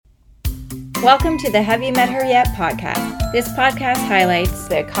Welcome to the Have You Met Her Yet podcast. This podcast highlights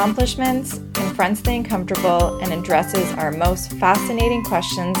the accomplishments, confronts the uncomfortable, and addresses our most fascinating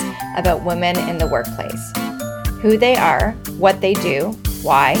questions about women in the workplace. Who they are, what they do,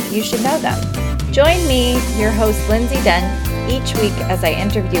 why you should know them. Join me, your host Lindsay Dent, each week as I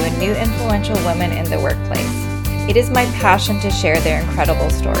interview a new influential woman in the workplace. It is my passion to share their incredible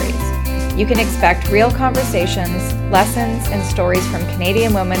stories. You can expect real conversations, lessons, and stories from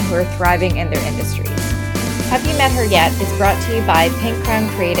Canadian women who are thriving in their industries. Have You Met Her Yet is brought to you by Pink Crown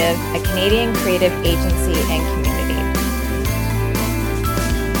Creative, a Canadian creative agency and community.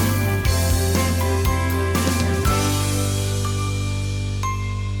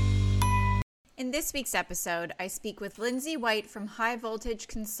 In this week's episode, I speak with Lindsay White from High Voltage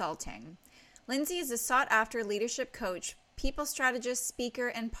Consulting. Lindsay is a sought-after leadership coach, people strategist, speaker,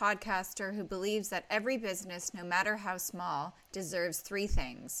 and podcaster who believes that every business, no matter how small, deserves three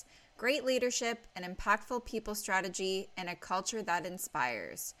things: great leadership, an impactful people strategy, and a culture that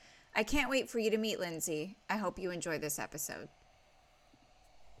inspires. I can't wait for you to meet Lindsay. I hope you enjoy this episode.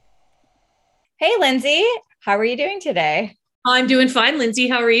 Hey, Lindsay. How are you doing today? I'm doing fine, Lindsay.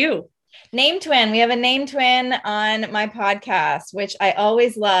 How are you? Name twin. We have a name twin on my podcast, which I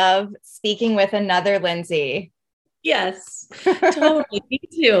always love speaking with another Lindsay. Yes, totally. Me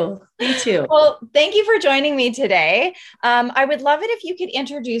too. Me too. Well, thank you for joining me today. I would love it if you could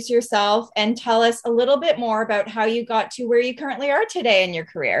introduce yourself and tell us a little bit more about how you got to where you currently are today in your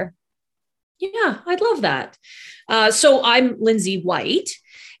career. Yeah, I'd love that. So I'm Lindsay White,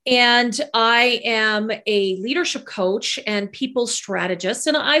 and I am a leadership coach and people strategist,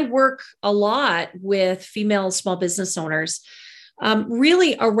 and I work a lot with female small business owners.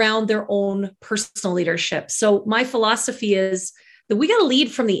 Really around their own personal leadership. So my philosophy is that we got to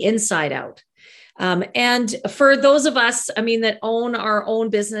lead from the inside out. And for those of us, that own our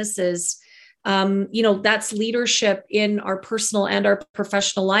own businesses, that's leadership in our personal and our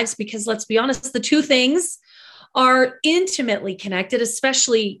professional lives, because let's be honest, the two things are intimately connected,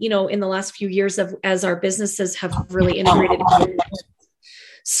 especially, in the last few years as our businesses have really integrated.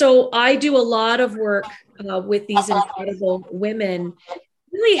 So I do a lot of work with these incredible women,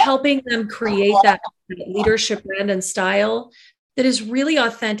 really helping them create that leadership brand and style that is really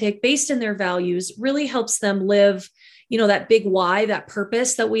authentic, based in their values, really helps them live, that big why, that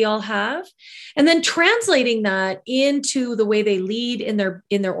purpose that we all have, and then translating that into the way they lead in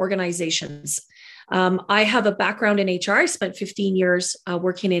their organizations. I have a background in HR. I spent 15 years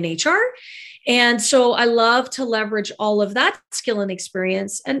working in HR. And so I love to leverage all of that skill and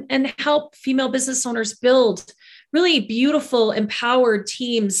experience and help female business owners build really beautiful, empowered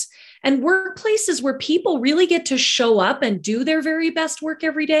teams and workplaces where people really get to show up and do their very best work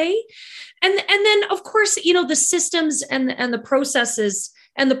every day. And then, of course, the systems and the processes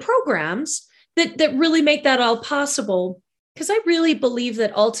and the programs that really make that all possible. Because I really believe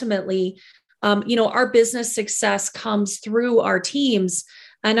that ultimately, our business success comes through our teams.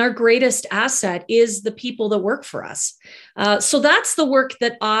 And our greatest asset is the people that work for us. So that's the work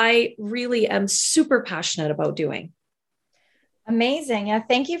that I really am super passionate about doing. Amazing. Yeah,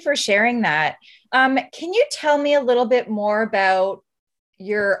 thank you for sharing that. Can you tell me a little bit more about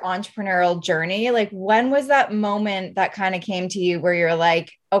your entrepreneurial journey? Like, when was that moment that kind of came to you where you're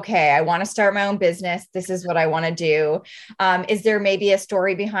like, okay, I want to start my own business. This is what I want to do. Is there maybe a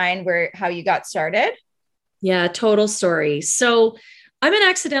story behind how you got started? Yeah, total story. So I'm an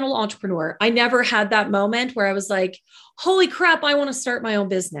accidental entrepreneur. I never had that moment where I was like, holy crap, I want to start my own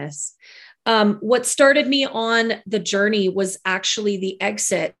business. What started me on the journey was actually the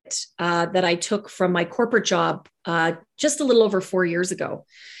exit that I took from my corporate job just a little over 4 years ago.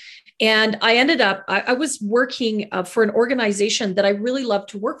 And I ended up, I was working for an organization that I really love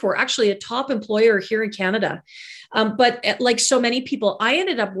to work for, actually a top employer here in Canada. But like so many people, I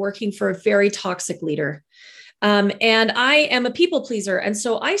ended up working for a very toxic leader. And I am a people pleaser. And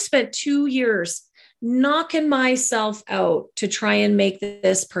so I spent 2 years knocking myself out to try and make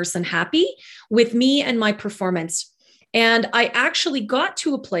this person happy with me and my performance. And I actually got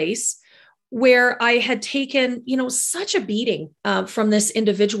to a place where I had taken, such a beating from this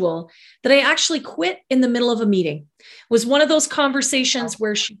individual that I actually quit in the middle of a meeting. It was one of those conversations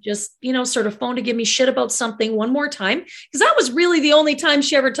where she just, sort of phoned to give me shit about something one more time. Because that was really the only time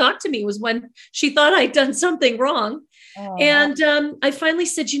she ever talked to me, was when she thought I'd done something wrong. Oh. And I finally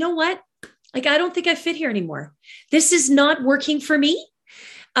said, you know what? Like, I don't think I fit here anymore. This is not working for me.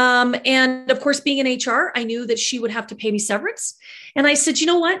 And of course, being in HR, I knew that she would have to pay me severance. And I said, you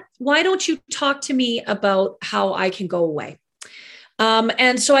know what? Why don't you talk to me about how I can go away?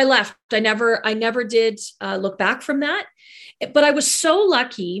 And so I left. I never did look back from that. But I was so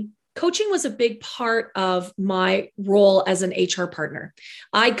lucky coaching was a big part of my role as an HR partner.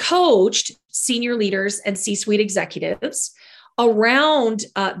 I coached senior leaders and C-suite executives around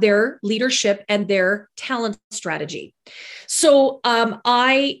their leadership and their talent strategy. So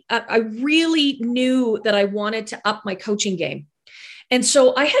I really knew that I wanted to up my coaching game. And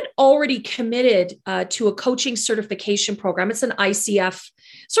so I had already committed to a coaching certification program. It's an ICF,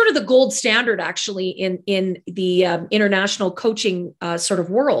 sort of the gold standard, actually, in the international coaching sort of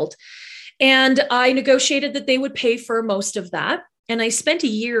world. And I negotiated that they would pay for most of that. And I spent a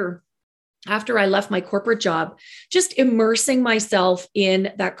year after I left my corporate job just immersing myself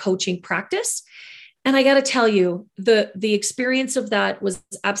in that coaching practice. And I got to tell you, the experience of that was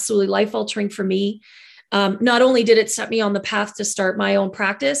absolutely life-altering for me. Not only did it set me on the path to start my own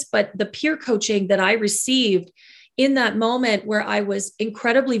practice, but the peer coaching that I received in that moment where I was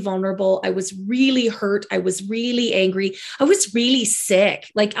incredibly vulnerable, I was really hurt, I was really angry, I was really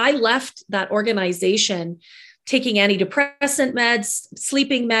sick. Like, I left that organization taking antidepressant meds,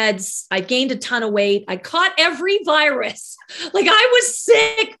 sleeping meds. I gained a ton of weight. I caught every virus. Like, I was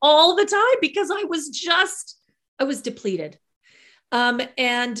sick all the time because I was depleted.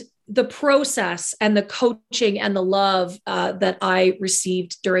 And the process and the coaching and the love that I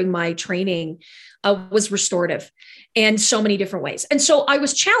received during my training was restorative in so many different ways. And so I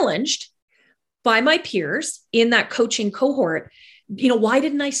was challenged by my peers in that coaching cohort. Why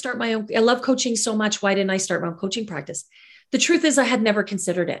didn't I start my own? I love coaching so much. Why didn't I start my own coaching practice? The truth is, I had never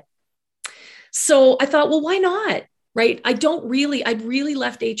considered it. So I thought, well, why not? Right? I'd really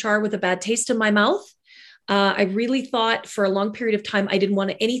left HR with a bad taste in my mouth. I really thought for a long period of time, I didn't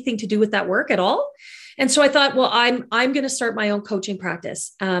want anything to do with that work at all. And so I thought, well, I'm going to start my own coaching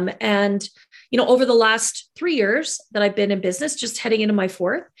practice. And over the last 3 years that I've been in business, just heading into my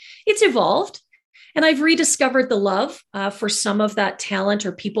fourth, it's evolved. And I've rediscovered the love for some of that talent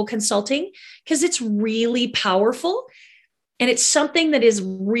or people consulting, because it's really powerful. And it's something that is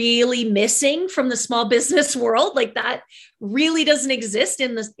really missing from the small business world. Like, that really doesn't exist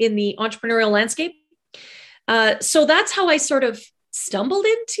in the entrepreneurial landscape. So that's how I sort of stumbled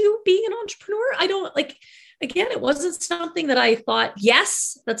into being an entrepreneur. Again, it wasn't something that I thought,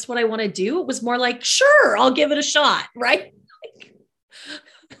 yes, that's what I want to do. It was more like, sure, I'll give it a shot. Right.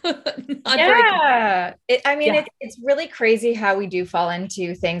 It's really crazy how we do fall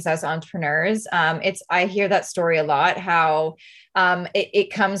into things as entrepreneurs. I hear that story a lot, how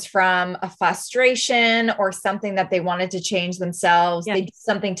it comes from a frustration or something that they wanted to change themselves. Yeah. They did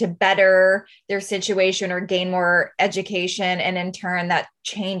something to better their situation or gain more education. And in turn, that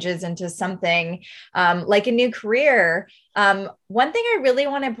changes into something like a new career. One thing I really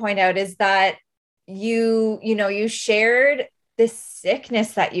want to point out is that you shared this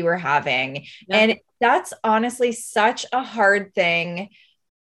sickness that you were having. Yeah. And that's honestly such a hard thing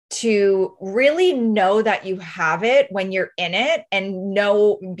to really know that you have it when you're in it, and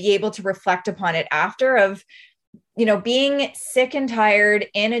be able to reflect upon it after, of, being sick and tired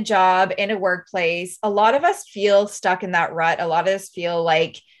in a job, in a workplace. A lot of us feel stuck in that rut. A lot of us feel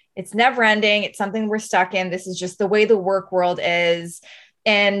like it's never ending. It's something we're stuck in. This is just the way the work world is.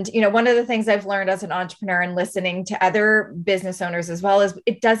 And, one of the things I've learned as an entrepreneur and listening to other business owners as well is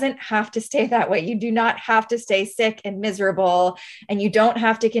it doesn't have to stay that way. You do not have to stay sick and miserable, and you don't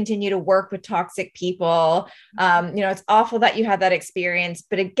have to continue to work with toxic people. It's awful that you had that experience,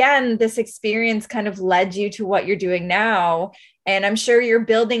 but again, this experience kind of led you to what you're doing now. And I'm sure you're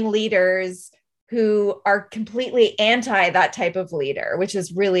building leaders who are completely anti that type of leader, which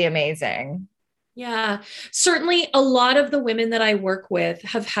is really amazing. Yeah, certainly a lot of the women that I work with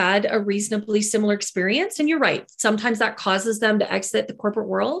have had a reasonably similar experience. And you're right. Sometimes that causes them to exit the corporate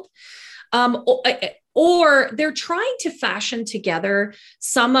world. Or they're trying to fashion together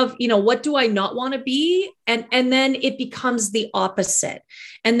some of, what do I not want to be? And then it becomes the opposite.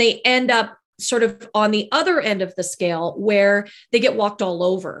 And they end up sort of on the other end of the scale, where they get walked all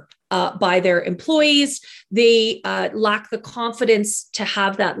over by their employees. They lack the confidence to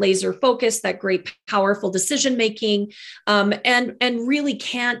have that laser focus, that great, powerful decision making, and really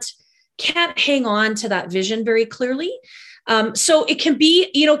can't hang on to that vision very clearly. So it can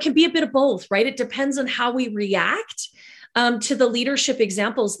be, a bit of both, right? It depends on how we react to the leadership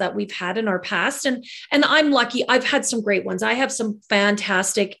examples that we've had in our past. And I'm lucky. I've had some great ones. I have some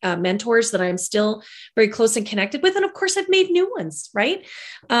fantastic mentors that I'm still very close and connected with. And of course, I've made new ones, right?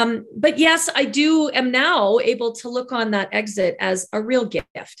 But yes, I am now able to look on that exit as a real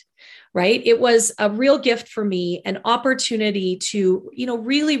gift, right? It was a real gift for me, an opportunity to,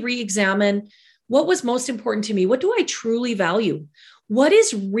 really re-examine what was most important to me. What do I truly value? What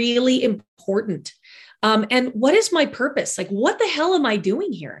is really important? And what is my purpose? Like, what the hell am I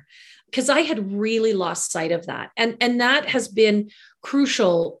doing here? Because I had really lost sight of that. And that has been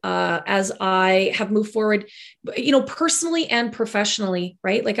crucial as I have moved forward, personally and professionally,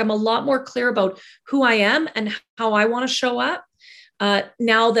 right? Like, I'm a lot more clear about who I am and how I want to show up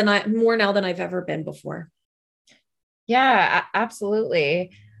now than I've ever been before. Yeah,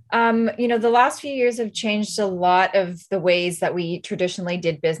 absolutely. The last few years have changed a lot of the ways that we traditionally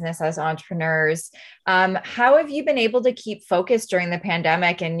did business as entrepreneurs. How have you been able to keep focused during the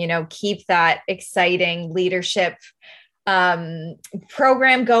pandemic and, keep that exciting leadership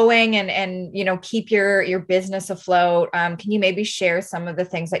program going and keep your business afloat? Can you maybe share some of the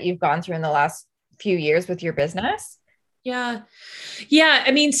things that you've gone through in the last few years with your business? Yeah. Yeah.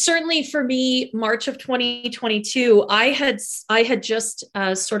 I mean, certainly for me, March of 2022, I had just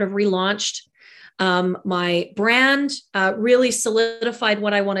sort of relaunched my brand, really solidified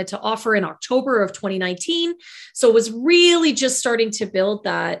what I wanted to offer in October of 2019. So it was really just starting to build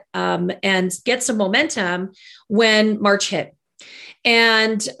that and get some momentum when March hit.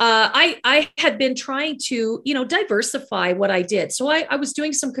 And I had been trying to, diversify what I did. So I was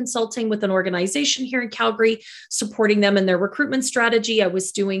doing some consulting with an organization here in Calgary, supporting them in their recruitment strategy. I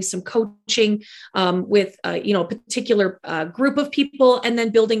was doing some coaching with, a particular group of people, and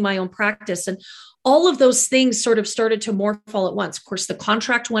then building my own practice. And all of those things sort of started to morph all at once. Of course, the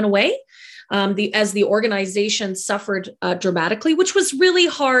contract went away. As the organization suffered dramatically, which was really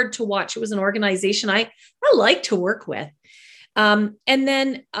hard to watch. It was an organization I like to work with. And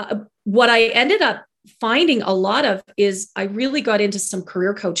then what I ended up finding a lot of is I really got into some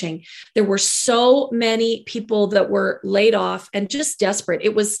career coaching. There were so many people that were laid off and just desperate.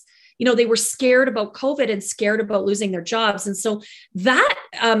 It was, they were scared about COVID and scared about losing their jobs. And so that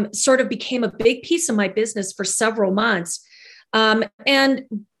sort of became a big piece of my business for several months.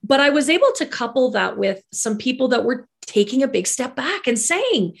 But I was able to couple that with some people that were taking a big step back and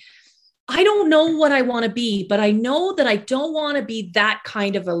saying, I don't know what I want to be, but I know that I don't want to be that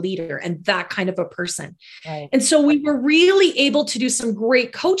kind of a leader and that kind of a person. Right. And so we were really able to do some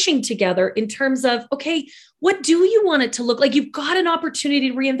great coaching together in terms of, okay, what do you want it to look like? You've got an opportunity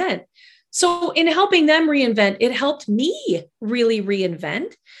to reinvent. So in helping them reinvent, it helped me really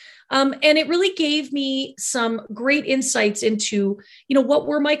reinvent. And it really gave me some great insights into, what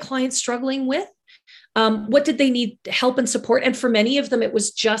were my clients struggling with? What did they need help and support? And for many of them, it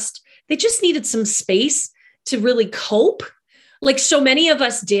was they just needed some space to really cope, like so many of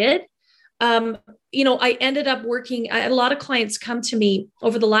us did. I ended up I had a lot of clients come to me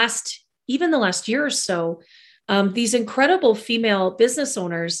over the last year or so, these incredible female business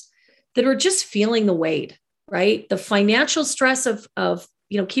owners that are just feeling the weight, right? The financial stress of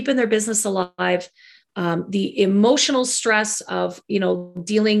keeping their business alive, the emotional stress of,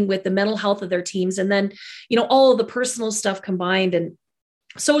 dealing with the mental health of their teams, and then, all of the personal stuff combined. And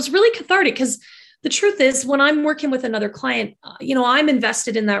so it was really cathartic because the truth is when I'm working with another client, I'm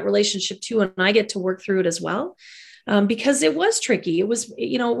invested in that relationship too. And I get to work through it as well because it was tricky. It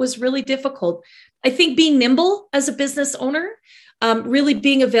was really difficult. I think being nimble as a business owner, really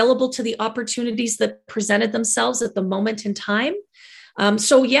being available to the opportunities that presented themselves at the moment in time.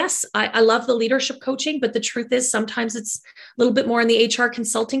 So yes, I love the leadership coaching, but the truth is sometimes it's a little bit more on the HR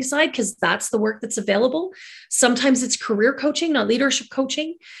consulting side because that's the work that's available. Sometimes it's career coaching, not leadership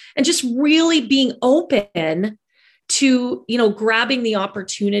coaching, and just really being open to, grabbing the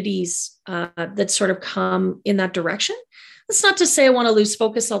opportunities that sort of come in that direction. That's not to say I want to lose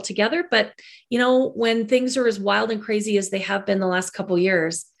focus altogether, but, when things are as wild and crazy as they have been the last couple of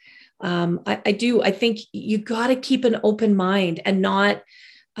years, I think you got to keep an open mind and not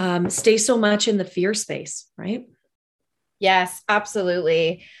stay so much in the fear space, right? Yes,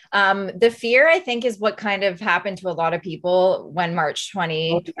 absolutely. The fear, I think, is what kind of happened to a lot of people when March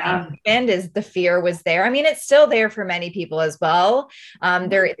 2020 happened, is the fear was there. I mean, it's still there for many people as well.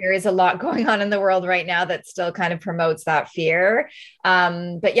 There is a lot going on in the world right now that still kind of promotes that fear.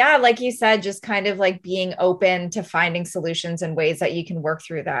 But yeah, like you said, just kind of like being open to finding solutions and ways that you can work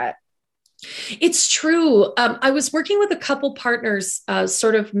through that. It's true. I was working with a couple partners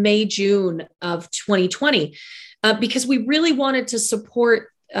sort of May, June of 2020, because we really wanted to support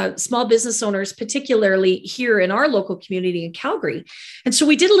small business owners, particularly here in our local community in Calgary. And so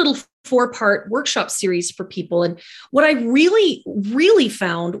we did a little 4-part workshop series for people. And what I really, really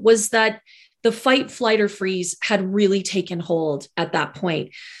found was that the fight, flight, or freeze had really taken hold at that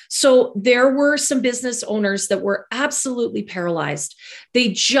point. So there were some business owners that were absolutely paralyzed. They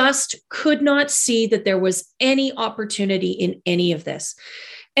just could not see that there was any opportunity in any of this.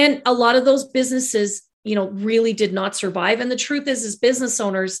 And a lot of those businesses, really did not survive. And the truth is, as business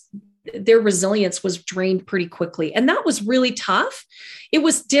owners, their resilience was drained pretty quickly. And that was really tough. It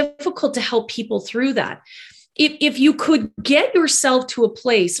was difficult to help people through that. If you could get yourself to a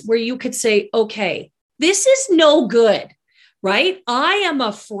place where you could say, okay, this is no good, right? I am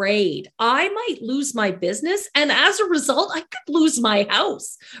afraid I might lose my business. And as a result, I could lose my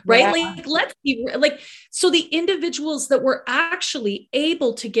house, right? Yeah. Like, let's be like, so the individuals that were actually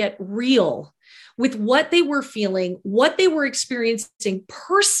able to get real with what they were feeling, what they were experiencing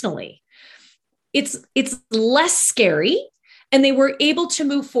personally, it's less scary. And they were able to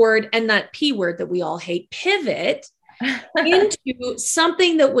move forward, and that P word that we all hate, pivot into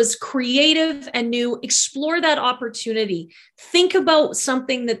something that was creative and new, explore that opportunity, think about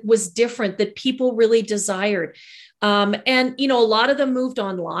something that was different that people really desired. And, a lot of them moved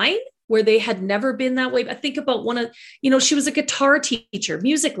online where they had never been that way. I think about one of, she was a guitar teacher,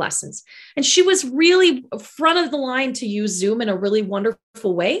 music lessons, and she was really front of the line to use Zoom in a really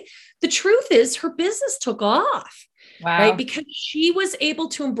wonderful way. The truth is her business took off. Wow. Right? Because she was able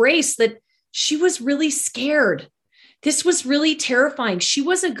to embrace that she was really scared. This was really terrifying. She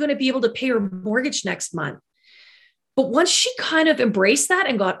wasn't going to be able to pay her mortgage next month. But once she kind of embraced that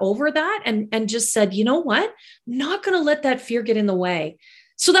and got over that and just said, you know what, I'm not going to let that fear get in the way.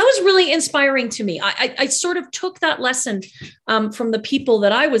 So that was really inspiring to me. I sort of took that lesson from the people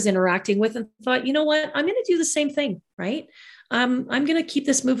that I was interacting with and thought, you know what, I'm going to do the same thing, right? I'm going to keep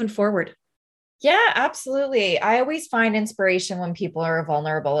this moving forward. Yeah, absolutely. I always find inspiration when people are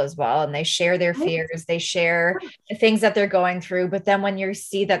vulnerable as well, and they share their fears, they share the things that they're going through. But then when you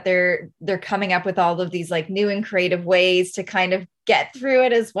see that they're coming up with all of these like new and creative ways to kind of get through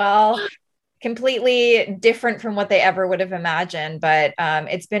it as well, completely different from what they ever would have imagined. But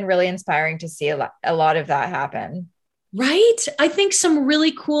it's been really inspiring to see a lot of that happen. Right. I think some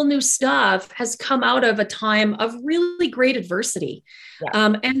really cool new stuff has come out of a time of really great adversity.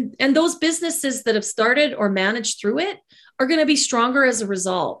 Yeah. And those businesses that have started or managed through it are going to be stronger as a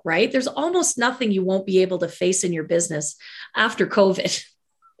result, right? There's almost nothing you won't be able to face in your business after COVID.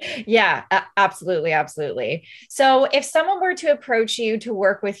 Yeah, absolutely. Absolutely. So if someone were to approach you to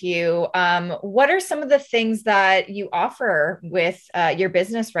work with you, what are some of the things that you offer with your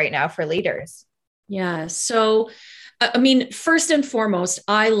business right now for leaders? Yeah. So first and foremost,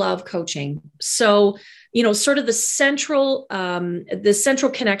 I love coaching. So, sort of the central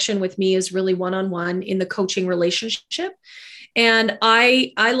connection with me is really one-on-one in the coaching relationship. And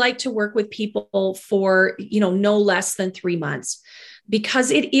I like to work with people for, no less than 3 months,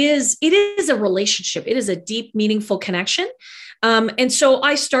 because it is a relationship. It is a deep, meaningful connection. And so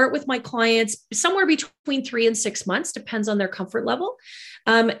I start with my clients somewhere between 3 and 6 months, depends on their comfort level.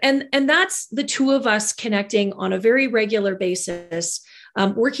 And that's the two of us connecting on a very regular basis,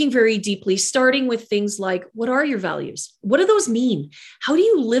 working very deeply, starting with things like, what are your values? What do those mean? How do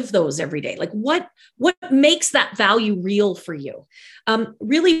you live those every day? Like what makes that value real for you?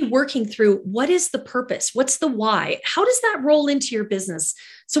 Really working through, what is the purpose? What's the why? How does that roll into your business?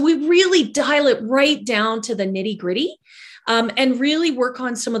 So we really dial it right down to the nitty-gritty. And really work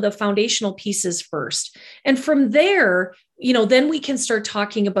on some of the foundational pieces first. And from there, then we can start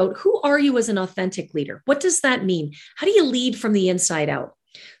talking about, who are you as an authentic leader? What does that mean? How do you lead from the inside out?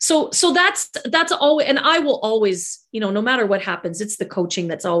 So that's always, and I will always, no matter what happens, it's the coaching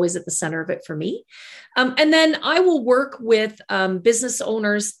that's always at the center of it for me. And then I will work with business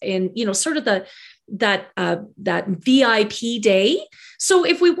owners in, sort of that VIP day. So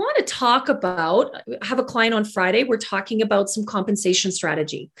if we want to talk about, have a client on Friday, we're talking about some compensation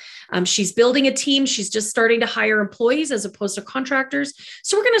strategy. She's building a team. She's just starting to hire employees as opposed to contractors.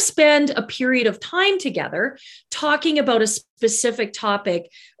 So we're going to spend a period of time together talking about a specific topic,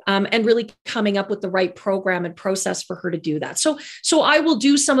 and really coming up with the right program and process for her to do that. So I will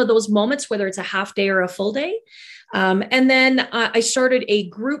do some of those moments, whether it's a half day or a full day. And then I started a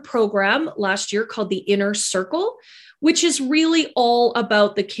group program last year called the Inner Circle, which is really all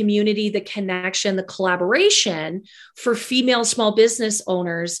about the community, the connection, the collaboration for female small business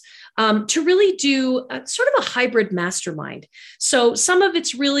owners, to really do sort of a hybrid mastermind. So some of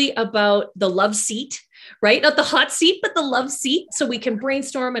it's really about the love seat, right? Not the hot seat, but the love seat. So we can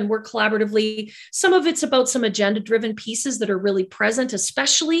brainstorm and work collaboratively. Some of it's about some agenda-driven pieces that are really present,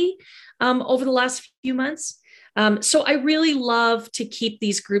 especially over the last few months. So I really love to keep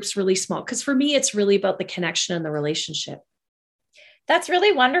these groups really small, because for me, it's really about the connection and the relationship. That's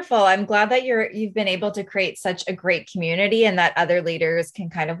really wonderful. I'm glad that you've been able to create such a great community, and that other leaders can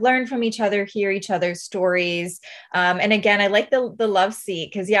kind of learn from each other, hear each other's stories. And again, I like the love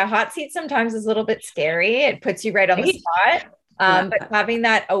seat, because hot seat sometimes is a little bit scary. It puts you right on the spot. But having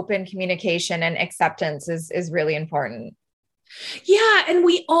that open communication and acceptance is really important. Yeah. And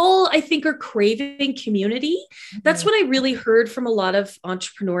we all, I think, are craving community. That's what I really heard from a lot of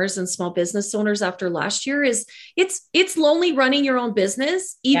entrepreneurs and small business owners after last year is it's lonely running your own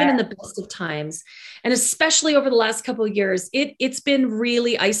business, even in the best of times. And especially over the last couple of years, it's been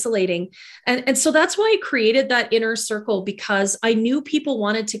really isolating. And so that's why I created that inner circle, because I knew people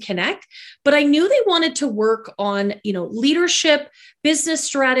wanted to connect, but I knew they wanted to work on, leadership, business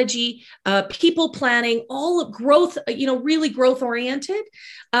strategy, people planning, all growth, really growth oriented.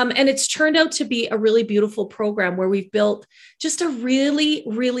 And it's turned out to be a really beautiful program where we've built just a really,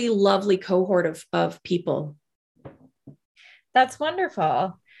 really lovely cohort of people. That's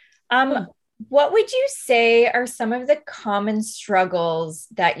wonderful. What would you say are some of the common struggles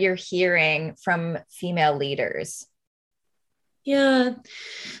that you're hearing from female leaders? Yeah.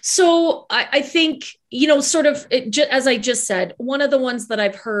 So I think, as I just said, one of the ones that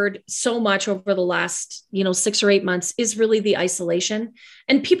I've heard so much over the last, 6 or 8 months is really the isolation.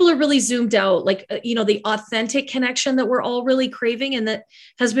 And people are really zoomed out, the authentic connection that we're all really craving and that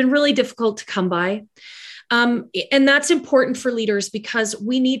has been really difficult to come by. And that's important for leaders because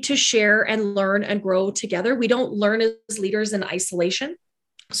we need to share and learn and grow together. We don't learn as leaders in isolation.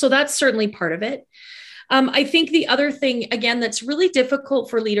 So that's certainly part of it. I think the other thing, again, that's really difficult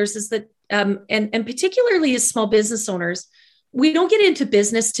for leaders is that, and particularly as small business owners, we don't get into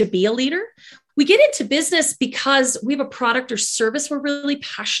business to be a leader. We get into business because we have a product or service we're really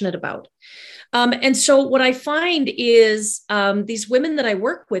passionate about. And so what I find is these women that I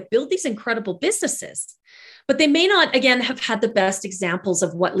work with build these incredible businesses, but they may not, again, have had the best examples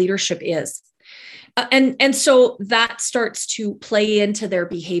of what leadership is. And so that starts to play into their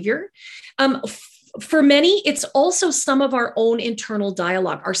behavior. For many, it's also some of our own internal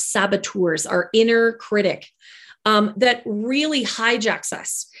dialogue, our saboteurs, our inner critic that really hijacks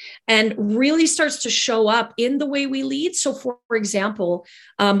us and really starts to show up in the way we lead. So, for example,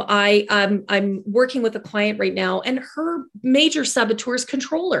 I'm working with a client right now, and her major saboteur is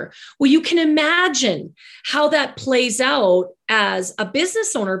controller. Well, you can imagine how that plays out as a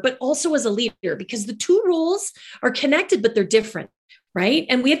business owner, but also as a leader, because the two roles are connected, but they're different. Right.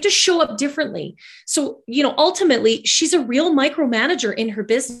 And we have to show up differently. So, ultimately, she's a real micromanager in her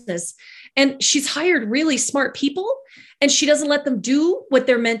business, and she's hired really smart people, and she doesn't let them do what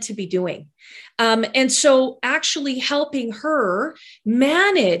they're meant to be doing. And so actually helping her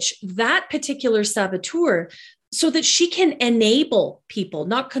manage that particular saboteur so that she can enable people,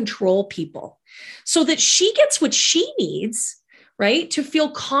 not control people, so that she gets what she needs, right, to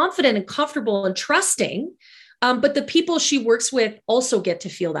feel confident and comfortable and trusting. But the people she works with also get to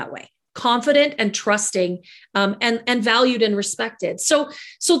feel that way, confident and trusting, and valued and respected. So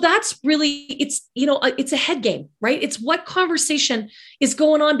that's really, it's a head game, right? It's what conversation is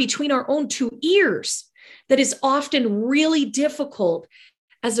going on between our own two ears that is often really difficult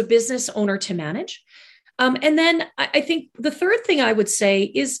as a business owner to manage. And then I think the third thing I would say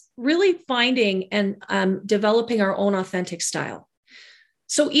is really finding and developing our own authentic style.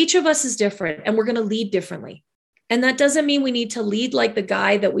 So each of us is different, and we're going to lead differently. And that doesn't mean we need to lead like the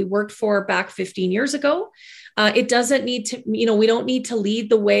guy that we worked for back 15 years ago. It doesn't need to, we don't need to lead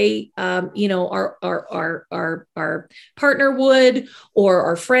the way, our partner would or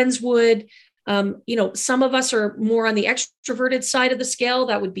our friends would. Some of us are more on the extroverted side of the scale.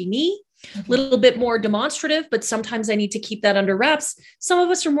 That would be me. A little bit more demonstrative, but sometimes I need to keep that under wraps. Some of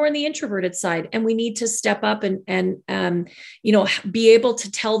us are more on the introverted side, and we need to step up and be able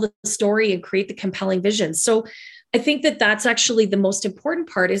to tell the story and create the compelling vision. So I think that that's actually the most important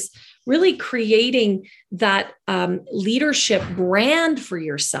part, is really creating that leadership brand for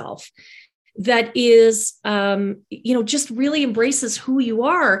yourself that is, just really embraces who you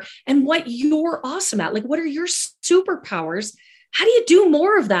are and what you're awesome at. Like, what are your superpowers? How do you do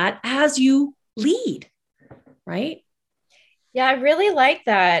more of that as you lead? Right? Yeah, I really like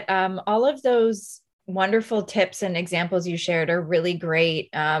that. All of those wonderful tips and examples you shared are really great.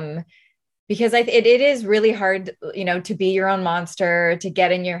 Because it is really hard, to be your own monster, to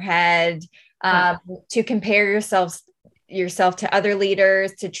get in your head, to compare yourself to other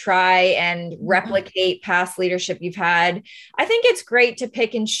leaders, to try and replicate past leadership you've had. I think it's great to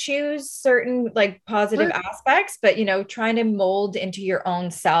pick and choose certain positive aspects, but, trying to mold into your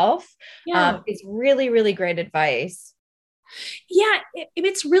own self is really, really great advice. Yeah,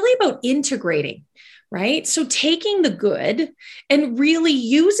 it's really about integrating. Right? So taking the good and really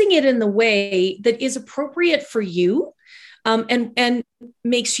using it in the way that is appropriate for you, and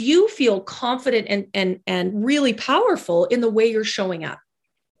makes you feel confident and really powerful in the way you're showing up.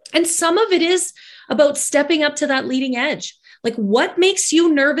 And some of it is about stepping up to that leading edge. Like, what makes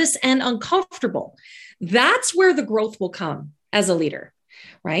you nervous and uncomfortable? That's where the growth will come. as a leader,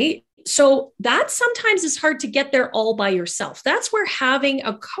 right? So that sometimes is hard to get there all by yourself. That's where having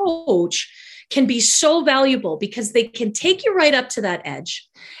a coach can be so valuable, because they can take you right up to that edge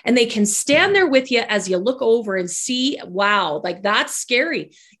and they can stand there with you as you look over and see, wow, like that's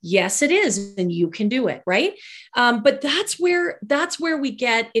scary. Yes, it is. And you can do it. Right. But that's where we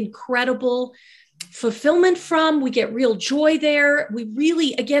get incredible fulfillment from. We get real joy there. We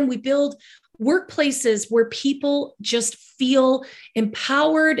really, again, we build workplaces where people just feel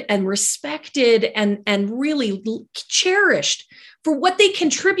empowered and respected and really cherished for what they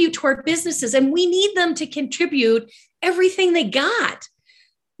contribute to our businesses. And we need them to contribute everything they got,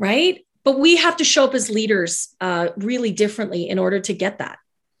 right? But we have to show up as leaders really differently in order to get that.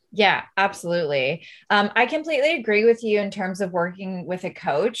 Yeah, absolutely. I completely agree with you in terms of working with a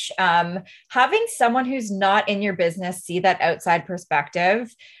coach. Having someone who's not in your business see that outside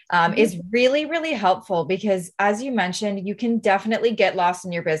perspective is really, really helpful, because as you mentioned, you can definitely get lost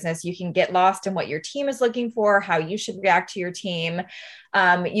in your business. You can get lost in what your team is looking for, how you should react to your team.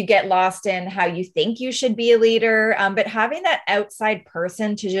 You get lost in how you think you should be a leader. But having that outside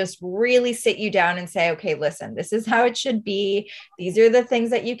person to just really sit you down and say, okay, listen, this is how it should be. These are the things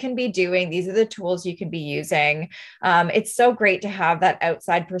that you can be doing. These are the tools you can be using. It's so great to have that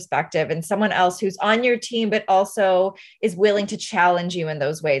outside perspective and someone else who's on your team, but also is willing to challenge you in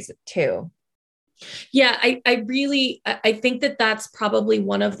those ways too. Yeah, I think that that's probably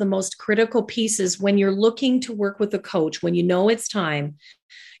one of the most critical pieces when you're looking to work with a coach. When you know it's time,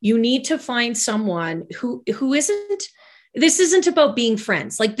 you need to find someone who isn't, this isn't about being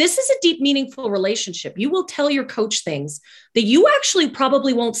friends. Like, this is a deep, meaningful relationship. You will tell your coach things that you actually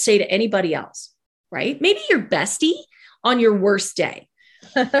probably won't say to anybody else, right? Maybe your bestie on your worst day.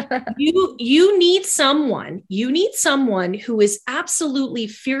 You need someone who is absolutely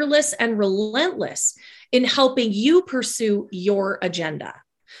fearless and relentless in helping you pursue your agenda.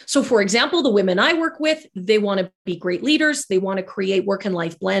 So, for example, the women I work with, they want to be great leaders. They want to create work and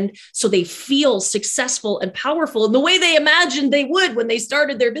life blend so they feel successful and powerful in the way they imagined they would when they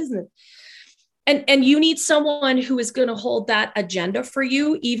started their business. And you need someone who is going to hold that agenda for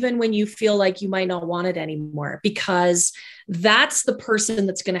you, even when you feel like you might not want it anymore, because that's the person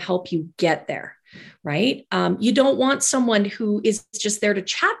that's going to help you get there, right? You don't want someone who is just there to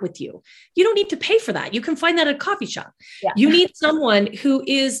chat with you. You don't need to pay for that. You can find that at a coffee shop. Yeah. You need someone who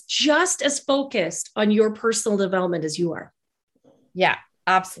is just as focused on your personal development as you are. Yeah,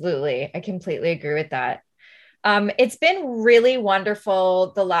 absolutely. I completely agree with that. It's been really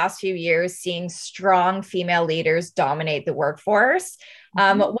wonderful the last few years seeing strong female leaders dominate the workforce.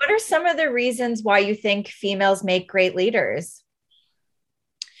 What are some of the reasons why you think females make great leaders?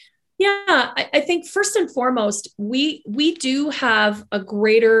 Yeah, I think first and foremost, we do have I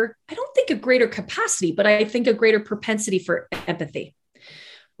don't think a greater capacity, but I think a greater propensity for empathy.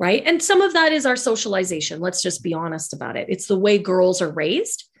 Right. And some of that is our socialization. Let's just be honest about it. It's the way girls are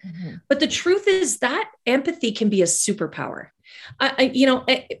raised. Mm-hmm. But the truth is that empathy can be a superpower.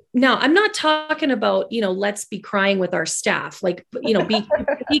 Now I'm not talking about, let's be crying with our staff, like, be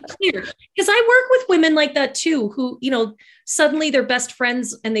clear, because I work with women like that too, who, suddenly they're best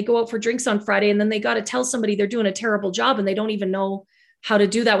friends and they go out for drinks on Friday and then they got to tell somebody they're doing a terrible job and they don't even know how to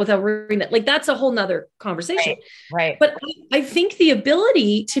do that without ruining it. Like, that's a whole nother conversation. Right. But I think the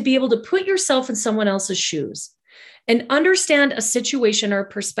ability to be able to put yourself in someone else's shoes and understand a situation or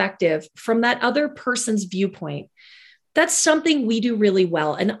perspective from that other person's viewpoint, that's something we do really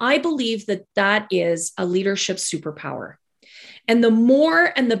well. And I believe that that is a leadership superpower. And the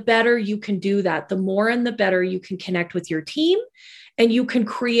more and the better you can do that, the more and the better you can connect with your team. And you can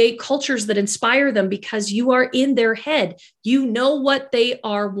create cultures that inspire them because you are in their head. You know what they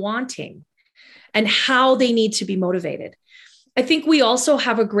are wanting and how they need to be motivated. I think we also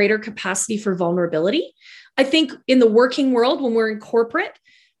have a greater capacity for vulnerability. I think in the working world, when we're in corporate,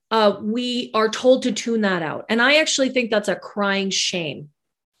 we are told to tune that out. And I actually think that's a crying shame.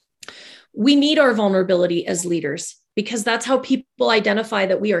 We need our vulnerability as leaders because that's how people identify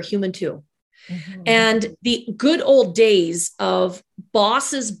that we are human too. Mm-hmm. And the good old days of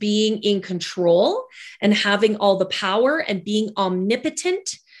bosses being in control and having all the power and being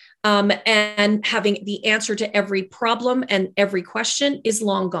omnipotent and having the answer to every problem and every question is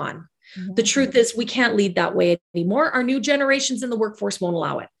long gone. Mm-hmm. The truth is we can't lead that way anymore. Our new generations in the workforce won't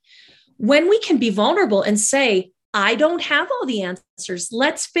allow it. When we can be vulnerable and say, I don't have all the answers,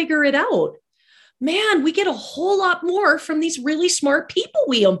 let's figure it out. Man, we get a whole lot more from these really smart people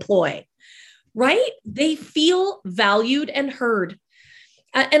we employ. Right? They feel valued and heard.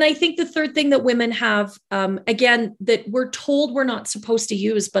 And I think the third thing that women have, again, that we're told we're not supposed to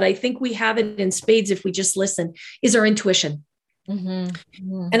use, but I think we have it in spades if we just listen, is our intuition.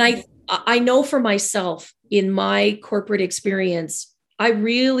 Mm-hmm. Mm-hmm. And I know for myself in my corporate experience, I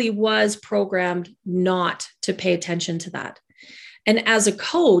really was programmed not to pay attention to that. And as a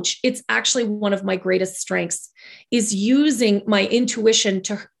coach, it's actually one of my greatest strengths is using my intuition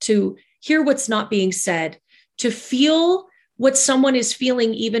to hear what's not being said, to feel what someone is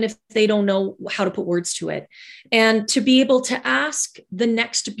feeling, even if they don't know how to put words to it, and to be able to ask the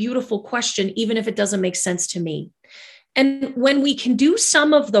next beautiful question, even if it doesn't make sense to me. And when we can do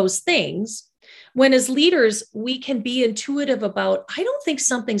some of those things, when as leaders, we can be intuitive about, I don't think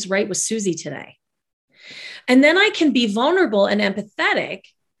something's right with Susie today. And then I can be vulnerable and empathetic.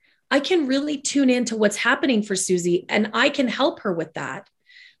 I can really tune into what's happening for Susie, and I can help her with that.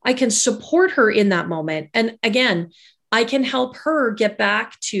 I can support her in that moment. And again, I can help her get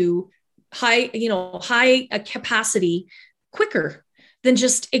back to high capacity quicker than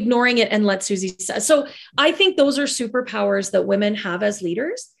just ignoring it and let Susie say. So I think those are superpowers that women have as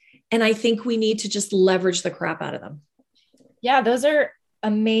leaders. And I think we need to just leverage the crap out of them. Yeah, those are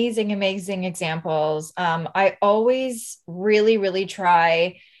amazing, amazing examples. I always really, really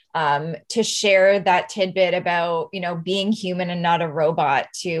try to share that tidbit about, being human and not a robot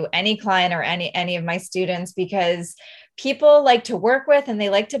to any client or any of my students, because people like to work with and they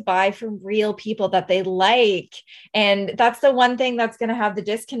like to buy from real people that they like. And that's the one thing that's going to have the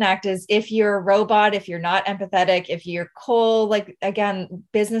disconnect is if you're a robot, if you're not empathetic, if you're cold, like, again,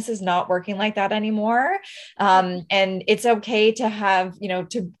 business is not working like that anymore. And it's okay to have,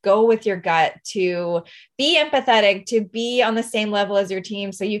 to go with your gut, to be empathetic, to be on the same level as your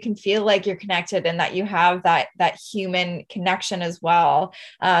team, so you can feel like you're connected and that you have that human connection as well.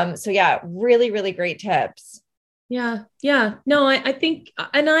 So yeah, really, really great tips. Yeah. Yeah. No, I think,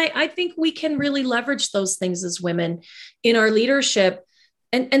 and I think we can really leverage those things as women in our leadership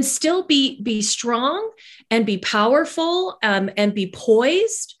and still be strong and be powerful, and be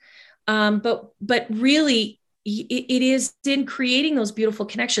poised. But really it is in creating those beautiful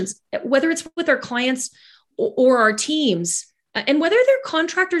connections, whether it's with our clients or our teams. And whether they're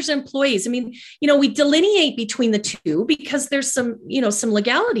contractors, employees, I mean, we delineate between the two because there's some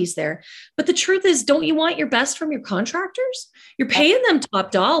legalities there. But the truth is, don't you want your best from your contractors? You're paying them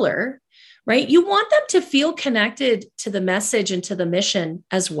top dollar, right? You want them to feel connected to the message and to the mission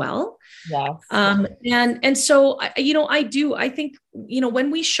as well. Yes. And so, I think, when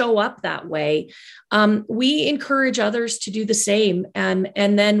we show up that way, we encourage others to do the same. And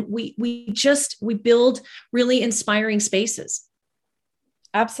then we build really inspiring spaces.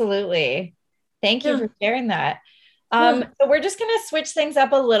 Absolutely. Thank you for sharing that. So we're just going to switch things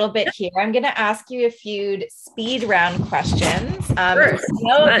up a little bit here. I'm going to ask you a few speed round questions. Sure.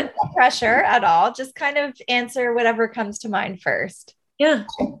 No pressure at all. Just kind of answer whatever comes to mind first. Yeah.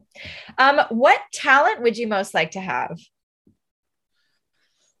 What talent would you most like to have?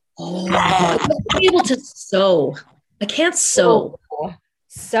 Be able to sew. I can't sew.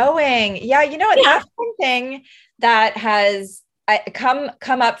 Sewing. Yeah. That's one thing that has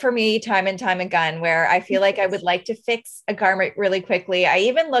come up for me time and time again, where I feel like I would like to fix a garment really quickly. I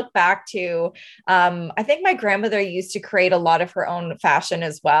even look back to, I think my grandmother used to create a lot of her own fashion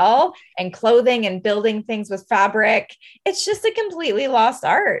as well, and clothing and building things with fabric. It's just a completely lost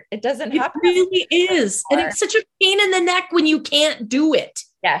art. It doesn't happen. It really is. And it's such a pain in the neck when you can't do it.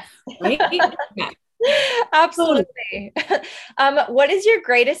 Yes. Right? Yeah. Absolutely. What is your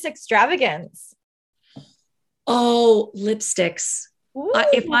greatest extravagance? Oh, lipsticks.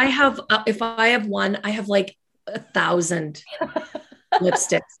 If I have one, I have like 1,000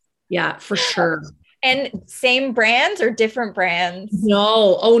 lipsticks. Yeah, for sure. And same brands or different brands?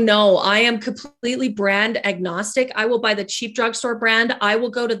 No. Oh no. I am completely brand agnostic. I will buy the cheap drugstore brand. I will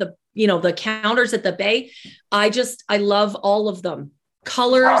go to the counters at the Bay. I love all of them.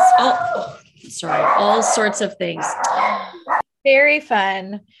 Colors, all sorts of things. Very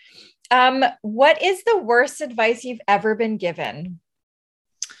fun. What is the worst advice you've ever been given?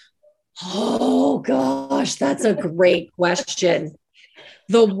 Oh gosh, that's a great question.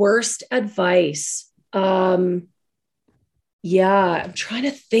 The worst advice. I'm trying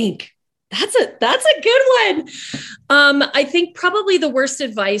to think. That's a good one. I think probably the worst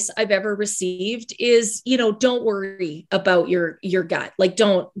advice I've ever received is, don't worry about your gut. Like,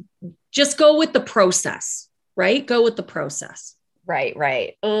 just go with the process, right? Go with the process.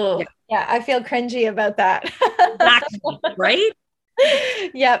 Right. Oh, yeah. I feel cringy about that. Exactly, right?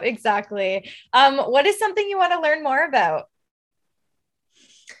 Yep, exactly. What is something you want to learn more about?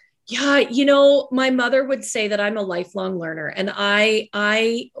 Yeah, my mother would say that I'm a lifelong learner, and I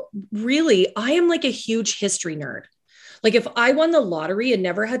am like a huge history nerd. Like if I won the lottery and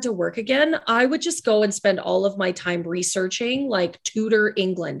never had to work again, I would just go and spend all of my time researching like Tudor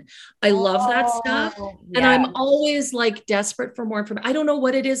England. I love that stuff. And yeah. I'm always like desperate for more information. I don't know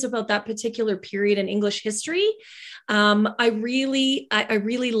what it is about that particular period in English history. I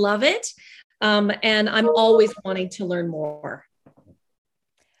really love it. And I'm always wanting to learn more.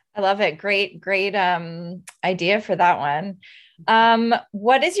 I love it. Great idea for that one.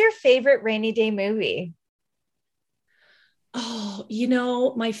 What is your favorite rainy day movie?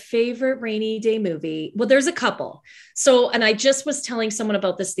 Oh, my favorite rainy day movie. Well, there's a couple. So, and I just was telling someone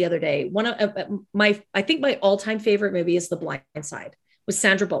about this the other day. One of I think my all-time favorite movie is The Blind Side with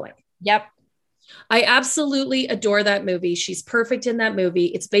Sandra Bullock. Yep. I absolutely adore that movie. She's perfect in that movie.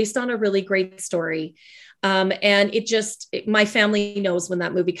 It's based on a really great story. And my family knows when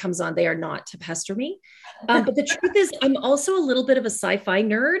that movie comes on, they are not to pester me. But the truth is, I'm also a little bit of a sci-fi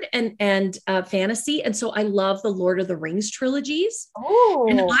nerd and fantasy. And so I love the Lord of the Rings trilogies. Oh.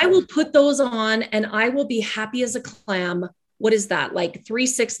 And I will put those on and I will be happy as a clam. What is that? Like 3,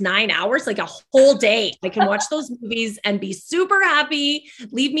 6, 9 hours, like a whole day. I can watch those movies and be super happy.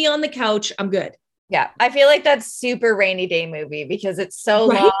 Leave me on the couch. I'm good. Yeah. I feel like that's super rainy day movie because it's so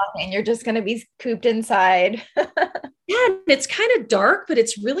long and you're just going to be cooped inside. Yeah. It's kind of dark, but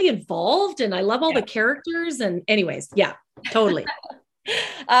it's really involved. And I love all the characters. And anyways, yeah, totally.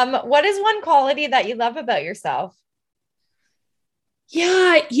 What is one quality that you love about yourself?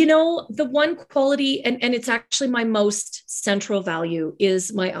 Yeah. The one quality, and it's actually my most central value,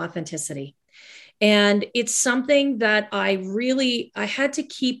 is my authenticity. And it's something that I had to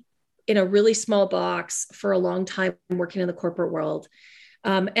keep in a really small box for a long time working in the corporate world.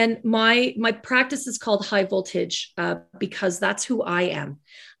 And my practice is called high voltage because that's who I am.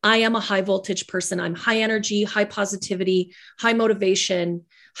 I am a high voltage person. I'm high energy, high positivity, high motivation,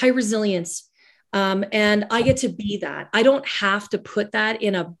 high resilience. And I get to be that. I don't have to put that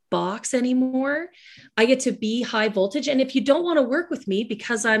in a box anymore. I get to be high voltage. And if you don't want to work with me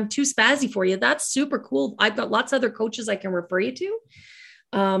because I'm too spazzy for you, that's super cool. I've got lots of other coaches I can refer you to.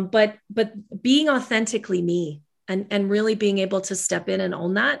 But being authentically me and really being able to step in and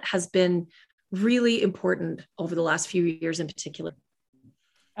own that has been really important over the last few years in particular.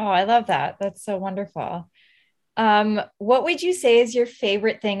 Oh, I love that. That's so wonderful. What would you say is your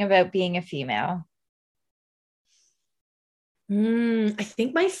favorite thing about being a female? I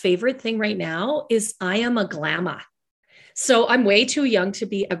think my favorite thing right now is I am a glamma. So I'm way too young to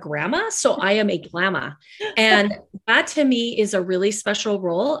be a grandma. So I am a glamma. And that to me is a really special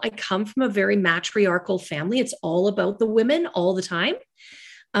role. I come from a very matriarchal family. It's all about the women all the time.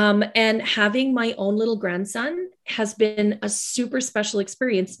 And having my own little grandson has been a super special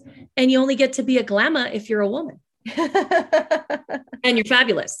experience. And you only get to be a glamma if you're a woman. And you're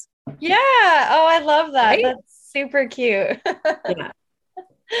fabulous. Yeah. Oh, I love that. Right? That's super cute. Yeah.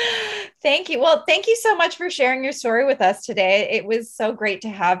 Thank you. Well, thank you so much for sharing your story with us today. It was so great to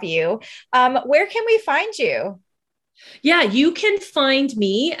have you. Where can we find you? Yeah, you can find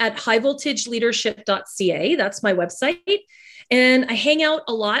me at highvoltageleadership.ca. That's my website. And I hang out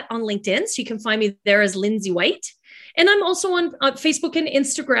a lot on LinkedIn. So you can find me there as Lindsay White. And I'm also on Facebook and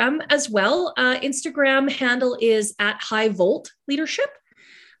Instagram as well. Instagram handle is at High Volt Leadership.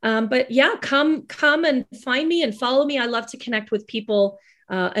 But yeah, come and find me and follow me. I love to connect with people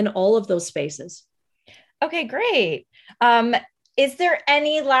in all of those spaces. Okay, great. Is there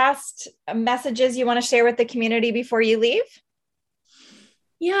any last messages you want to share with the community before you leave?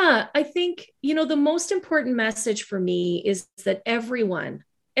 Yeah, I think, the most important message for me is that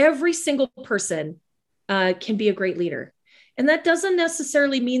every single person can be a great leader. And that doesn't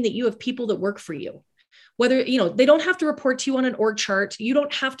necessarily mean that you have people that work for you. Whether, they don't have to report to you on an org chart. You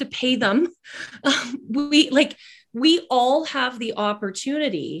don't have to pay them. We all have the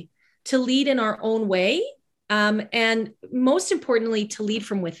opportunity to lead in our own way. And most importantly, to lead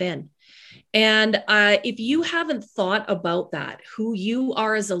from within. And if you haven't thought about that, who you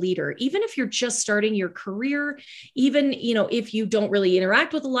are as a leader, even if you're just starting your career, even, if you don't really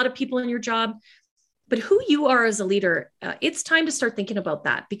interact with a lot of people in your job, but who you are as a leader, it's time to start thinking about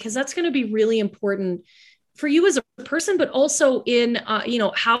that, because that's going to be really important for you as a person, but also in,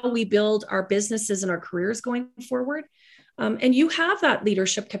 how we build our businesses and our careers going forward. And you have that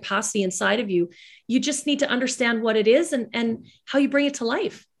leadership capacity inside of you. You just need to understand what it is and how you bring it to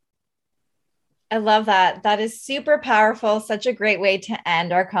life. I love that. That is super powerful. Such a great way to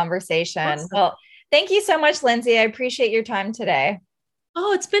end our conversation. Awesome. Well, thank you so much, Lindsay. I appreciate your time today.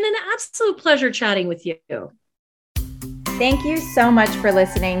 Oh, it's been an absolute pleasure chatting with you. Thank you so much for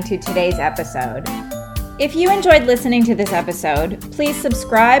listening to today's episode. If you enjoyed listening to this episode, please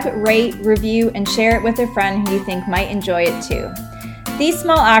subscribe, rate, review, and share it with a friend who you think might enjoy it too. These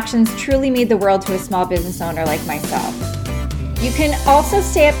small actions truly mean the world to a small business owner like myself. You can also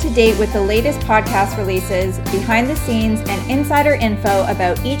stay up to date with the latest podcast releases, behind the scenes, and insider info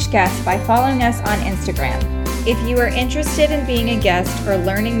about each guest by following us on Instagram. If you are interested in being a guest or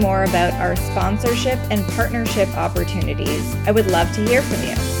learning more about our sponsorship and partnership opportunities, I would love to hear from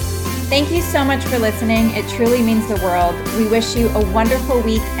you. Thank you so much for listening. It truly means the world. We wish you a wonderful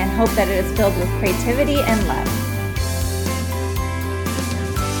week and hope that it is filled with creativity and love.